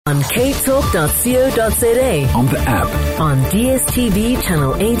On ktalk.co.za, on the app, on DSTV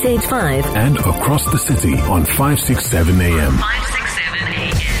channel 885, and across the city on 567 AM. 567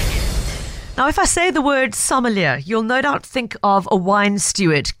 AM. Now, if I say the word sommelier, you'll no doubt think of a wine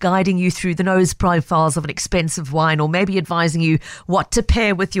steward guiding you through the nose profiles of an expensive wine, or maybe advising you what to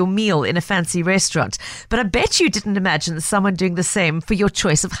pair with your meal in a fancy restaurant. But I bet you didn't imagine someone doing the same for your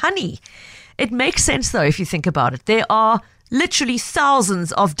choice of honey. It makes sense, though, if you think about it. There are literally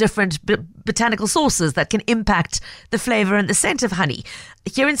thousands of different botanical sources that can impact the flavor and the scent of honey.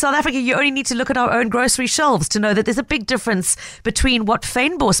 Here in South Africa, you only need to look at our own grocery shelves to know that there's a big difference between what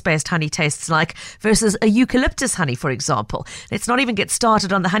fynbos-based honey tastes like versus a eucalyptus honey, for example. Let's not even get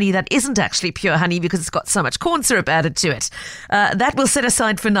started on the honey that isn't actually pure honey because it's got so much corn syrup added to it. That we'll set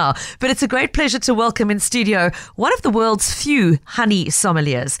aside for now. But it's a great pleasure to welcome in studio one of the world's few honey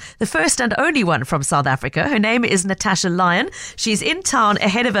sommeliers, the first and only one from South Africa. Her name is Natasha Lyon. She's in town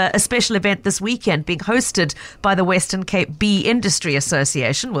ahead of a special event this weekend being hosted by the Western Cape Bee Industry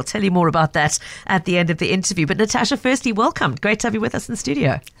Association. We'll tell you more about that at the end of the interview. But Natasha, firstly, welcome. Great to have you with us in the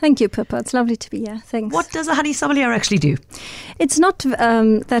studio. Thank you, Pippa. It's lovely to be here. Thanks. What does a honey sommelier actually do? It's not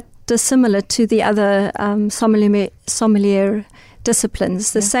that dissimilar to the other sommelier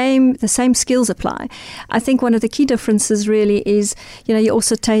disciplines. The same skills apply. I think one of the key differences really is, you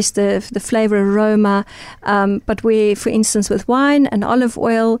also taste the flavor, aroma, but where, for instance, with wine and olive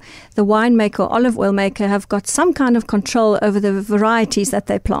oil, the winemaker or olive oil maker have got some kind of control over the varieties that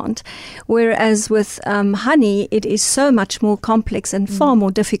they plant. Whereas with honey, it is so much more complex and far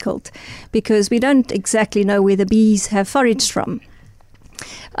more difficult because we don't exactly know where the bees have foraged from.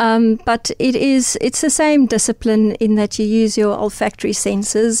 But it's the same discipline in that you use your olfactory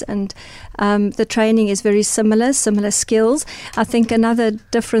senses, and the training is very similar skills. I think another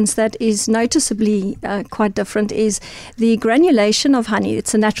difference that is noticeably quite different is the granulation of honey.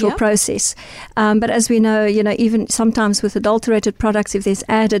 It's a natural process. But as we know, even sometimes with adulterated products, if there's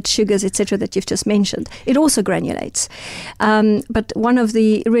added sugars, etc., that you've just mentioned, it also granulates. But one of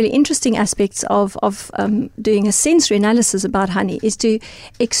the really interesting aspects of doing a sensory analysis about honey is to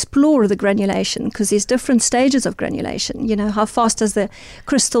explore the granulation, because there's different stages of granulation. How fast does the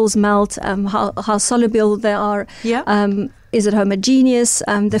crystals melt, how soluble they are. Is it homogeneous?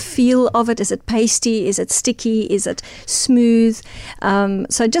 The feel of it, is it pasty? Is it sticky? Is it smooth?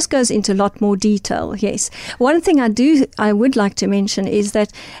 So it just goes into a lot more detail, yes. One thing I would like to mention is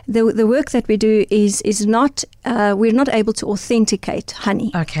that the work that we do is not, we're not able to authenticate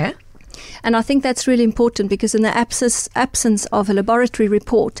honey. Okay. And I think that's really important because in the absence of a laboratory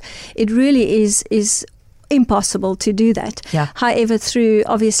report, it really is impossible to do that. However, through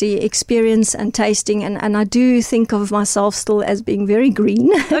obviously experience and tasting, and I do think of myself still as being very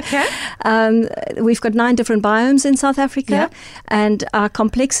green. Okay. We've got 9 different biomes in South Africa, and our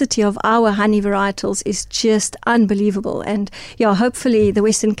complexity of our honey varietals is just unbelievable. And hopefully the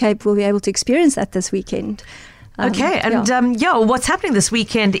Western Cape will be able to experience that this weekend. What's happening this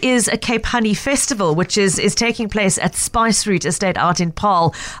weekend is a Cape Honey Festival, which is taking place at Spice Route Estate out in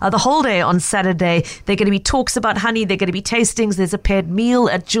Paarl. The whole day on Saturday. There are going to be talks about honey. There are going to be tastings. There's a paired meal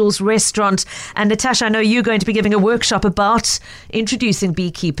at Jules Restaurant. And Natasha, I know you're going to be giving a workshop about introducing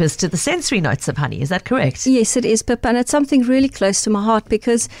beekeepers to the sensory notes of honey. Is that correct? Yes, it is, Pippa. And it's something really close to my heart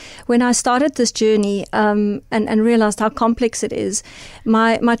because when I started this journey and realized how complex it is,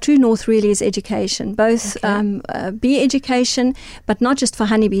 my true north really is education, both bee education, but not just for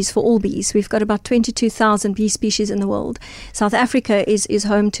honeybees, for all bees. We've got about 22,000 bee species in the world. South Africa is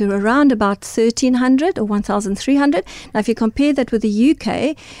home to around about 1,300 or 1,300. Now, if you compare that with the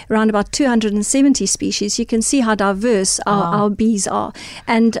UK, around about 270 species, you can see how diverse our bees are.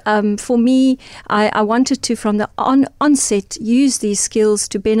 And for me, I wanted to, from the onset, use these skills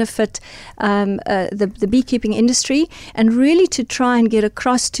to benefit the beekeeping industry and really to try and get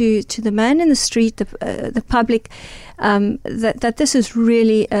across to the man in the street, the public, that this is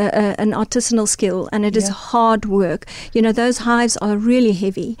really an artisanal skill and it is hard work. Those hives are really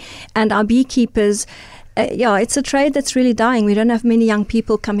heavy, and our beekeepers, it's a trade that's really dying. We don't have many young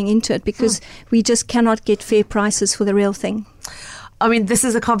people coming into it because we just cannot get fair prices for the real thing. I mean, this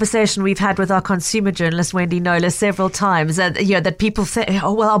is a conversation we've had with our consumer journalist, Wendy Knowler, several times, that people say,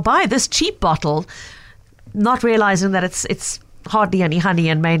 oh, well, I'll buy this cheap bottle, not realizing that it's hardly any honey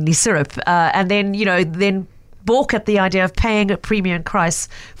and mainly syrup. And then balk at the idea of paying a premium price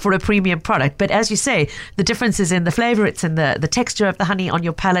for a premium product. But as you say, the difference is in the flavor, it's in the texture of the honey on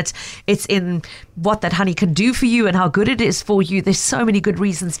your palate, it's in what that honey can do for you and how good it is for you. There's so many good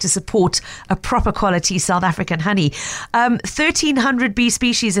reasons to support a proper quality South African honey. 1,300 bee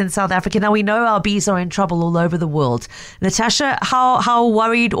species in South Africa. Now, we know our bees are in trouble all over the world. Natasha, how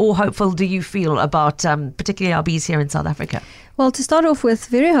worried or hopeful do you feel about particularly our bees here in South Africa? Well, to start off with,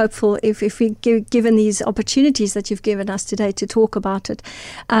 very hopeful if we given these opportunities that you've given us today to talk about it.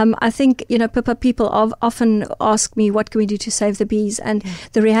 I think, Pippa, people often ask me, what can we do to save the bees? And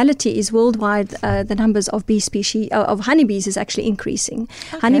the reality is worldwide, the numbers of bee species, of honeybees is actually increasing.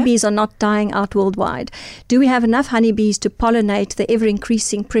 Okay. Honeybees are not dying out worldwide. Do we have enough honeybees to pollinate the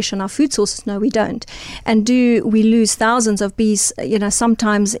ever-increasing pressure on our food sources? No, we don't. And do we lose thousands of bees,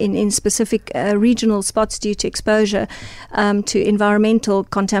 sometimes in specific regional spots due to exposure to environmental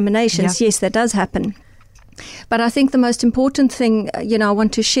contaminations? Yes, that does happen. But I think the most important thing, I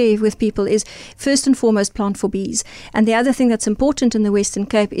want to share with people is first and foremost plant for bees. And the other thing that's important in the Western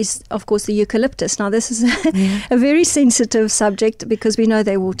Cape is, of course, the eucalyptus. Now, this is a very sensitive subject because we know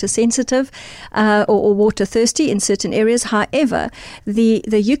they're water sensitive or water thirsty in certain areas. However, the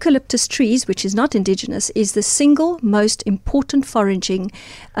eucalyptus trees, which is not indigenous, is the single most important foraging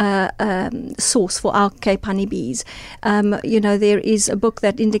source for our Cape honeybees. There is a book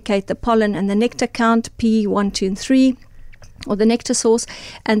that indicates the pollen and the nectar count, P1, 2, and 3, or the nectar source,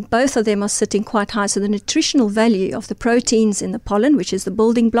 and both of them are sitting quite high. So the nutritional value of the proteins in the pollen, which is the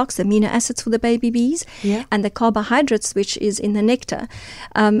building blocks, the amino acids for the baby bees, and the carbohydrates, which is in the nectar.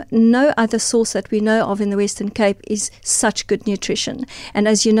 No other source that we know of in the Western Cape is such good nutrition. And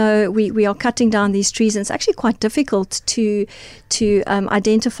as you know, we are cutting down these trees, and it's actually quite difficult to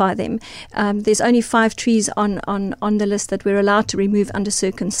identify them. There's only 5 trees on the list that we're allowed to remove under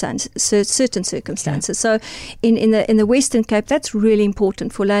certain circumstances. So in the Western Cape, that's really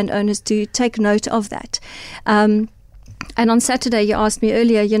important for landowners to take note of that. And on Saturday, you asked me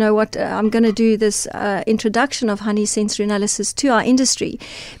earlier, I'm going to do this introduction of honey sensory analysis to our industry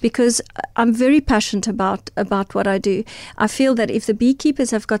because I'm very passionate about what I do. I feel that if the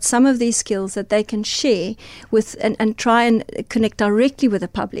beekeepers have got some of these skills that they can share with and try and connect directly with the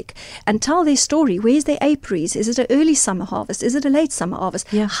public and tell their story. Where's their apiaries? Is it an early summer harvest? Is it a late summer harvest?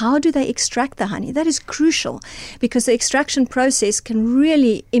 How do they extract the honey? That is crucial because the extraction process can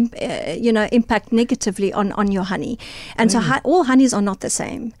really impact negatively on your honey. And so all honeys are not the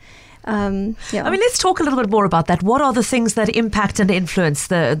same. Let's talk a little bit more about that. What are the things that impact and influence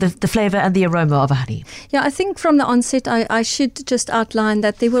the flavour and the aroma of a honey? Yeah, I think from the onset, I should just outline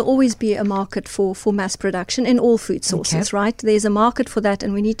that there will always be a market for mass production in all food sources, right? There's a market for that,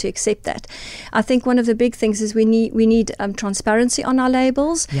 and we need to accept that. I think one of the big things is we need transparency on our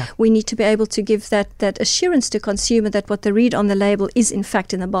labels. We need to be able to give that assurance to consumer that what they read on the label is in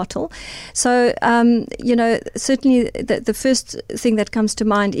fact in the bottle. So, certainly the first thing that comes to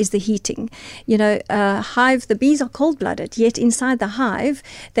mind is the heating. Hive, the bees are cold-blooded, yet inside the hive,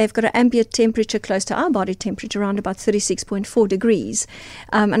 they've got an ambient temperature close to our body temperature, around about 36.4 degrees.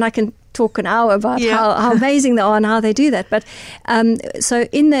 And I can talk an hour about how amazing they are and how they do that. But so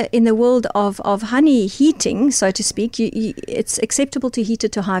in the world of honey heating, so to speak, it's acceptable to heat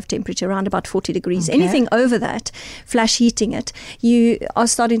it to hive temperature around about 40 degrees. Anything over that, flash heating it, you are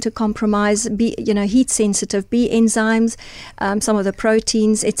starting to compromise heat sensitive bee enzymes, some of the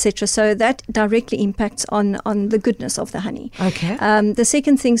proteins, etc. So that directly impacts on the goodness of the honey. The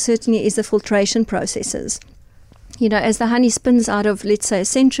second thing certainly is the filtration processes. As the honey spins out of, let's say, a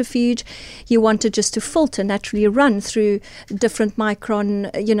centrifuge, you want it just to filter, naturally run through different micron,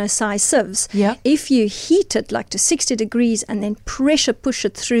 size sieves. If you heat it like to 60 degrees and then pressure push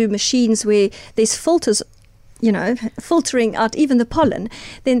it through machines where there's filters, filtering out even the pollen,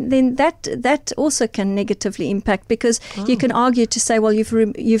 then that also can negatively impact because you can argue to say, well,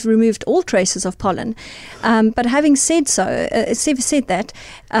 you've removed all traces of pollen. But having said that,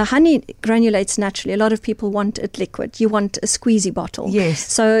 honey granulates naturally. A lot of people want it liquid. You want a squeezy bottle.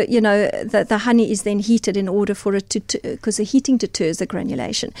 Yes. So, the honey is then heated in order for it to, because the heating deters the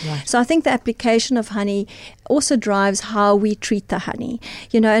granulation. Right. So I think the application of honey also drives how we treat the honey.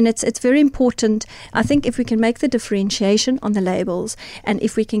 And it's very important. I think if we can make the differentiation on the labels, and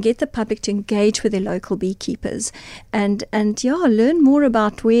if we can get the public to engage with their local beekeepers, and learn more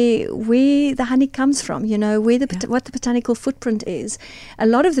about where the honey comes from, what the botanical footprint is. A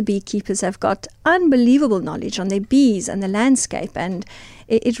lot of the beekeepers have got unbelievable knowledge on their bees and the landscape, and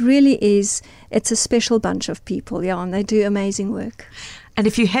it really is, it's a special bunch of people, and they do amazing work. And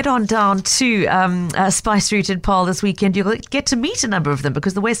if you head on down to Spice Route in Paarl this weekend, you'll get to meet a number of them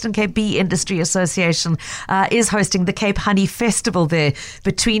because the Western Cape Bee Industry Association is hosting the Cape Honey Festival there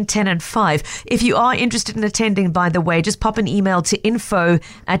between 10 and 5. If you are interested in attending, by the way, just pop an email to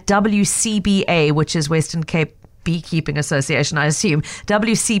info@WCBA, which is Western Cape Beekeeping Association, I assume,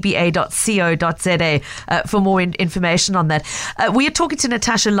 wcba.co.za for more information on that. We are talking to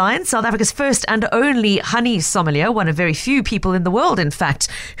Natasha Lyons, South Africa's first and only honey sommelier, one of very few people in the world, in fact,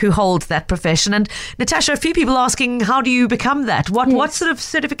 who hold that profession. And Natasha, a few people asking, how do you become that? What sort of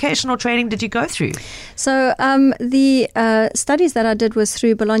certification or training did you go through? So the studies that I did was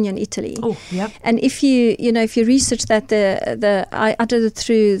through Bologna in Italy. Oh, yeah. And if you research that, I did it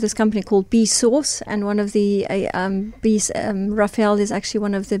through this company called Bee Source, and one of the bees, Raphael is actually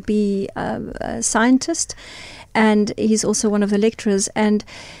one of the bee scientists, and he's also one of the lecturers, and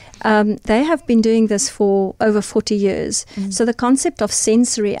they have been doing this for over 40 years. So the concept of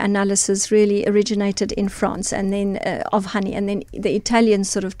sensory analysis really originated in France, and then of honey, and then the Italians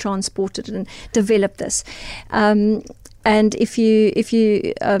sort of transported and developed this. And if you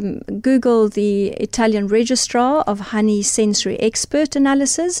Google the Italian Registrar of Honey Sensory Expert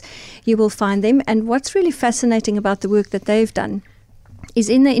Analysis, you will find them. And what's really fascinating about the work that they've done is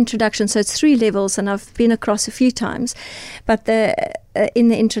in the introduction. So it's 3 levels, and I've been across a few times. But in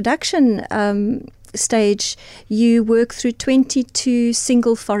the introduction stage, you work through 22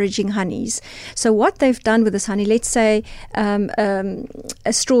 single foraging honeys. So what they've done with this honey, let's say a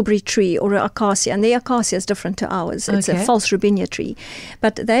strawberry tree or an acacia, and the acacia is different to ours. It's a false Robinia tree.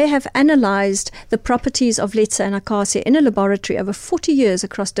 But they have analyzed the properties of, let's say, an acacia in a laboratory over 40 years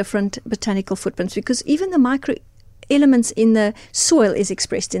across different botanical footprints, because even the micro elements in the soil is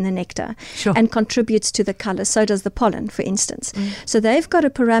expressed in the nectar and contributes to the color. So does the pollen, for instance. So they've got a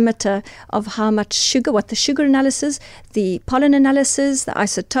parameter of how much sugar, what the sugar analysis, the pollen analysis, the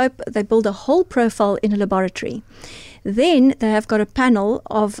isotope. They build a whole profile in a laboratory. Then they have got a panel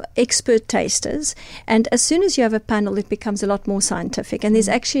of expert tasters, and as soon as you have a panel, it becomes a lot more scientific. And there's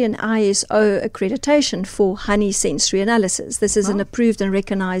actually an ISO accreditation for honey sensory analysis. This is an approved and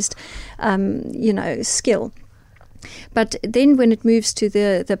recognized, skill. But then when it moves to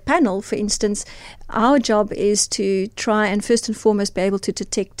the panel, for instance, our job is to try and first and foremost be able to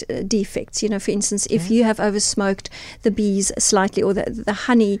detect defects. For instance, if you have oversmoked the bees slightly, or the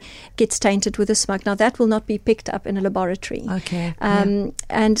honey gets tainted with the smoke, now that will not be picked up in a laboratory.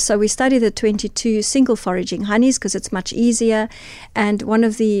 And so we study the 22 single foraging honeys because it's much easier. And one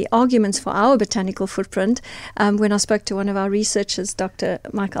of the arguments for our botanical footprint, when I spoke to one of our researchers, Dr.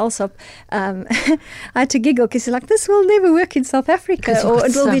 Mike Alsop, I had to giggle because he's like, this will never work in South Africa, or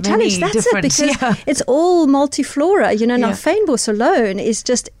it will be challenged. That's it, because it's all multiflora. Now fynbos alone is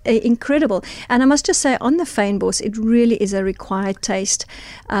just incredible. And I must just say, on the fynbos, it really is a required taste.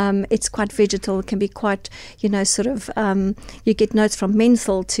 It's quite vegetal. It can be quite, you get notes from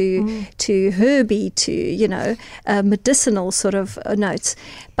menthol to herby to, medicinal sort of notes.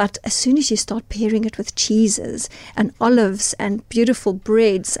 But as soon as you start pairing it with cheeses and olives and beautiful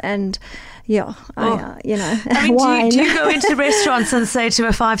breads and wine. Do you go into restaurants and say to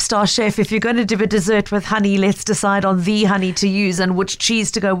a 5-star chef, if you're going to do a dessert with honey, let's decide on the honey to use and which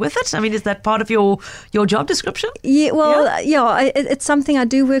cheese to go with it? I mean, is that part of your job description? It's something I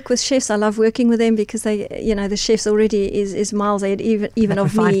do work with chefs. I love working with them because they, the chefs already is miles ahead even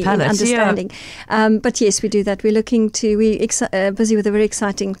of me in understanding. But yes, we do that. We're busy with a very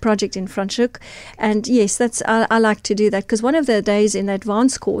exciting project in Franschhoek, and yes, I like to do that because one of the days in the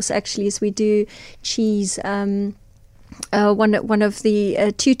advanced course actually is we do cheese. One of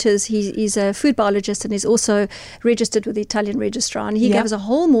the tutors, he's a food biologist and is also registered with the Italian Registrar, and he gave us a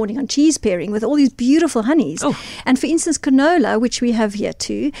whole morning on cheese pairing with all these beautiful honeys. And for instance, canola, which we have here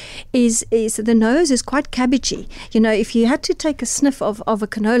too, is the nose is quite cabbagey. If you had to take a sniff of a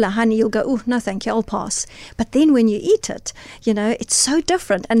canola honey, you'll go, oh no thank you, I'll pass. But then when you eat it, it's so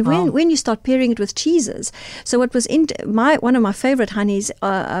different. And when you start pairing it with cheeses, so what was one of my favorite honeys,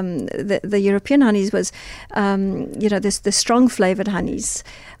 the European honeys was the strong flavored honeys.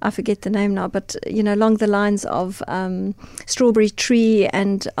 I forget the name now, but along the lines of strawberry tree,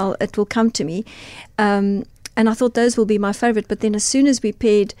 and it will come to me. And I thought those will be my favorite. But then as soon as we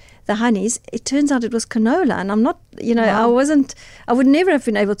paired the the honeys, it turns out it was canola, and I'm not, Wow. I would never have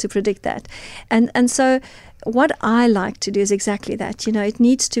been able to predict that. And so what I like to do is exactly that. It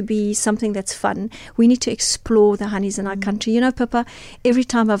needs to be something that's fun. We need to explore the honeys in our country. Pippa, every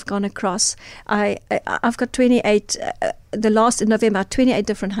time I've gone across, I've got 28, the last in November, 28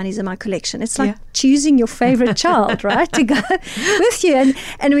 different honeys in my collection. It's like choosing your favorite child, right, to go with you.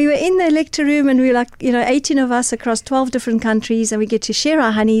 And we were in the lecture room, and we were like, 18 of us across 12 different countries, and we get to share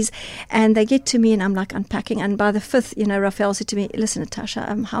our honeys, and they get to me, and I'm like unpacking. And by the 5th, Raphael said to me, listen, Natasha,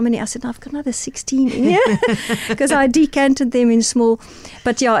 how many? I said, no, I've got another 16 in here, because I decanted them in small.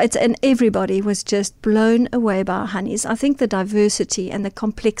 But and everybody was just blown away by our honeys. I think the diversity and the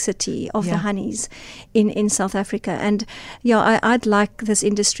complexity of the honeys in South Africa. And I'd like this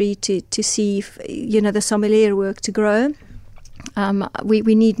industry to see, the sommelier work to grow.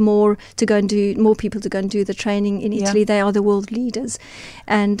 We need more people to go and do the training in Italy. They are the world leaders.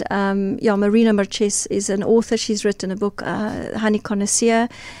 And Marina Marches is an author. She's written a book, Honey Connoisseur,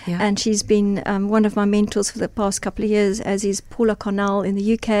 and she's been one of my mentors for the past couple of years, as is Paula Cornell in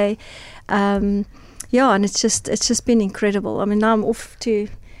the UK. And it's just been incredible. I mean, now I'm off to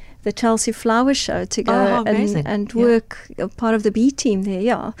the Chelsea Flower Show to go and work part of the bee team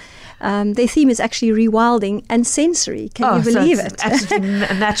there. Their theme is actually rewilding and sensory. Can you believe it? Absolutely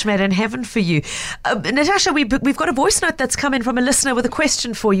a match made in heaven for you. Natasha, we've got a voice note that's come in from a listener with a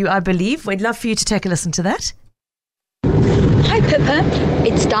question for you, I believe. We'd love for you to take a listen to that. Hi Pippa,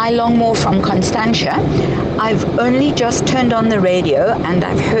 it's Di Longmore from Constantia. I've only just turned on the radio and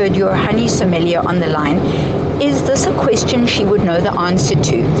I've heard your honey sommelier on the line. Is this a question she would know the answer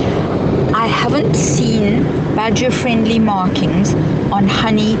to? I haven't seen badger-friendly markings on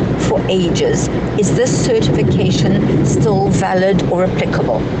honey for ages. Is this certification still valid or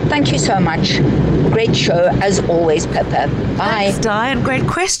applicable? Thank you so much. Great show as always, Pippa. Bye. Thanks, Di, and great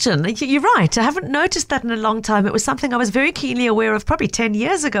question. You're right. I haven't noticed that in a long time. It was something I was very keenly aware of probably 10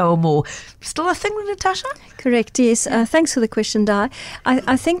 years ago or more. Still a thing, Natasha? Correct, yes. Thanks for the question, Di.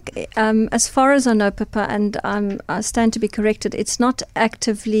 I think as far as I know, Pippa, and I stand to be corrected, it's not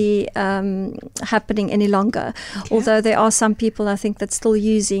actively happening any longer. Okay. Although there are some people, I think, that's still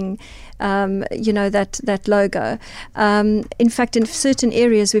using that logo. In fact, in certain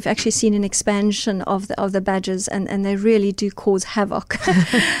areas, we've actually seen an expansion of the badgers, and they really do cause havoc.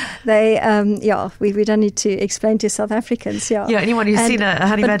 They, we don't need to explain to South Africans. Anyone who's seen a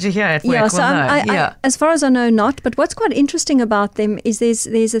honey badger here at work will know. As far as I know, not. But what's quite interesting about them is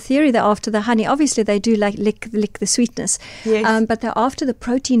there's a theory that after the honey, obviously they do lick the sweetness, but they're after the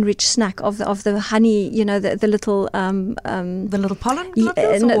protein-rich snack of the honey. The little the little pollen,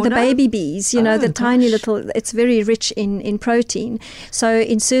 the baby bees, the tiny little, it's very rich in protein. So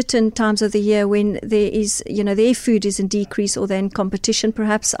in certain times of the year when there is, their food is in decrease or they're in competition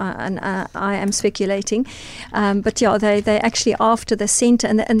perhaps, and I am speculating, but they actually after the center,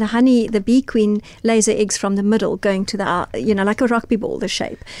 and the honey, the bee queen lays her eggs from the middle going to the, like a rugby ball, the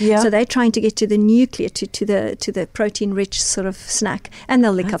shape. So they're trying to get to the nuclear, to the protein rich sort of snack, and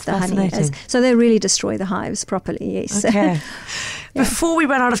they'll lick up the honey. So they really destroy the hives properly, yes. Okay. Before we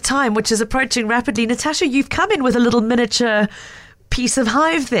run out of time, which is approaching rapidly, Natasha, you've come in with a little miniature piece of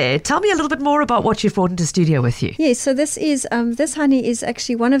hive there. Tell me a little bit more about what you've brought into studio with you. Yes, so this is this honey is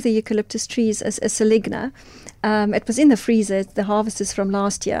actually one of the eucalyptus trees, a Saligna. It was in the freezer. The harvest is from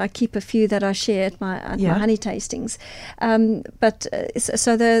last year. I keep a few that I share at my honey tastings.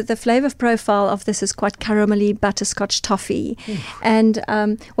 So the flavor profile of this is quite caramelly, butterscotch toffee. And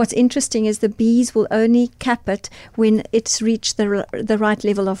what's interesting is the bees will only cap it when it's reached the right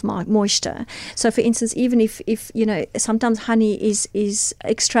level of moisture. So, for instance, even if sometimes honey is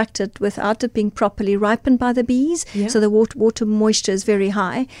extracted without it being properly ripened by the bees, so the water moisture is very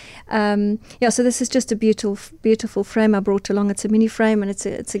high. So this is just a beautiful frame I brought along. It's a mini frame, and it's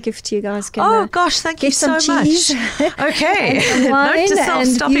a gift to you guys. Thank you so much. Okay. Note to self,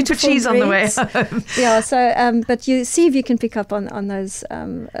 stop it for cheese on the way home. But you see if you can pick up on those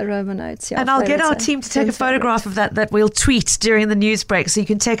aroma notes. And I'll get our team to take a photograph of that we'll tweet during the news break, so you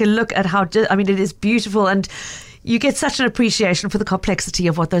can take a look at how, it is beautiful, and you get such an appreciation for the complexity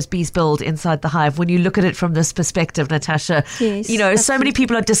of what those bees build inside the hive when you look at it from this perspective, Natasha. Yes, so many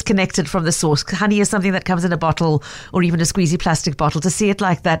people are disconnected from the source. Honey is something that comes in a bottle or even a squeezy plastic bottle. To see it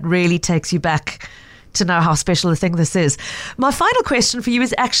like that really takes you back to know how special a thing this is. My final question for you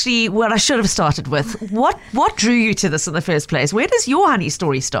is actually what I should have started with. What drew you to this in the first place? Where does your honey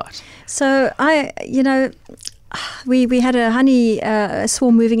story start? So We had a honey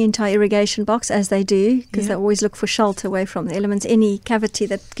swarm moving into our irrigation box, as they do, because they always look for shelter away from the elements, any cavity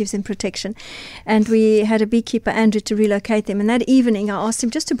that gives them protection. And we had a beekeeper, Andrew, to relocate them. And that evening I asked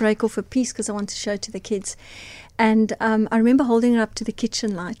him just to break off a piece because I wanted to show it to the kids. And I remember holding it up to the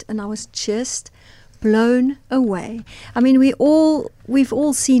kitchen light, and I was just blown away. I mean, we've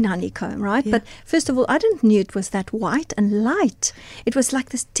all seen honeycomb, right? Yeah. But first of all, I didn't know it was that white and light. It was like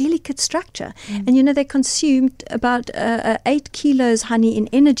this delicate structure. And they consumed about 8 kilos honey in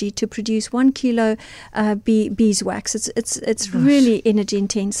energy to produce 1 kilo beeswax. It's really energy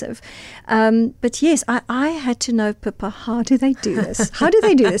intensive. But yes, I had to know, Pippa, how do they do this? How do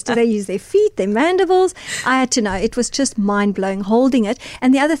they do this? Do they use their feet, their mandibles? I had to know. It was just mind-blowing holding it.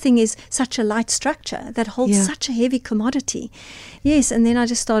 And the other thing is such a light structure that holds such a heavy commodity. Yes, and then I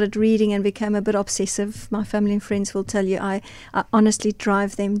just started reading and became a bit obsessive. My family and friends will tell you I honestly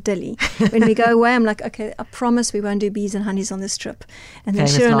drive them dilly. When we go away, I'm like, okay, I promise we won't do bees and honeys on this trip. And then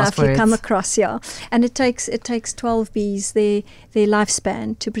sure enough, you come across, and it takes 12 bees, their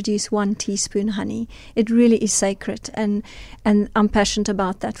lifespan, to produce 1 teaspoon honey. It really is sacred, and I'm passionate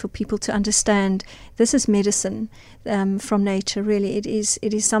about that, for people to understand this is medicine from nature. Really, it is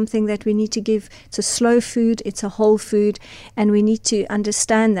something that we need to give. It's a slow food, it's a whole food, and we need to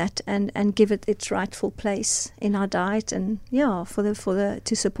understand that and give it its rightful place in our diet, and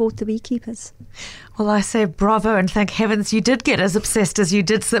to support the beekeepers. Well, I say bravo, and thank heavens you did get as obsessed as you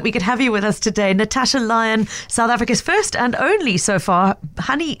did so that we could have you with us today. Natasha Lyon, South Africa's first and only so far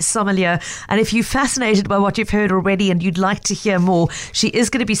honey sommelier. And if you're fascinated by what you've heard already and you'd like to hear more, she is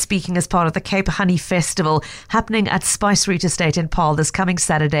going to be speaking as part of the Cape Honey Festival happening at Spice Route Estate in Paarl this coming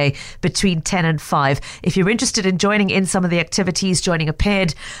Saturday between 10 and 5. If you're interested in joining in some of the activities, joining a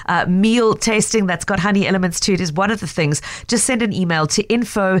paired meal tasting that's got honey elements to it is one of the things, just send an email to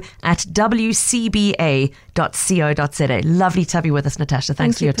info@wcba.co.za. Lovely to have you with us, Natasha.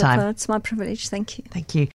 Thanks for your time. It's my privilege. Thank you. Thank you.